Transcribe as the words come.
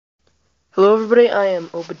Hello everybody, I am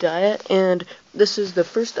Obadiah, and this is the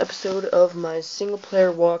first episode of my single-player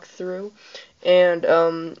walkthrough, and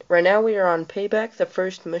right now we are on Payback, the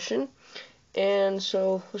first mission, and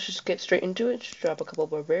so let's just get straight into it. Just drop a couple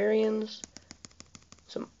barbarians,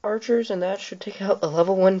 some archers, and that should take out a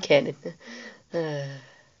level 1 cannon.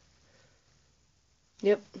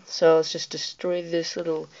 Yep, so let's just destroy this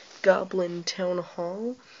little goblin town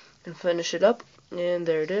hall and finish it up, and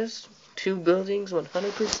there it is, 2 buildings,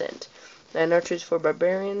 100%. 9 archers, 4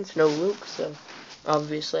 barbarians, no Luke, so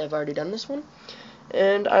obviously I've already done this one.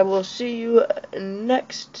 And I will see you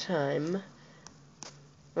next time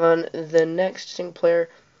on the next single player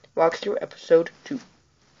walkthrough episode 2.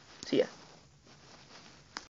 See ya.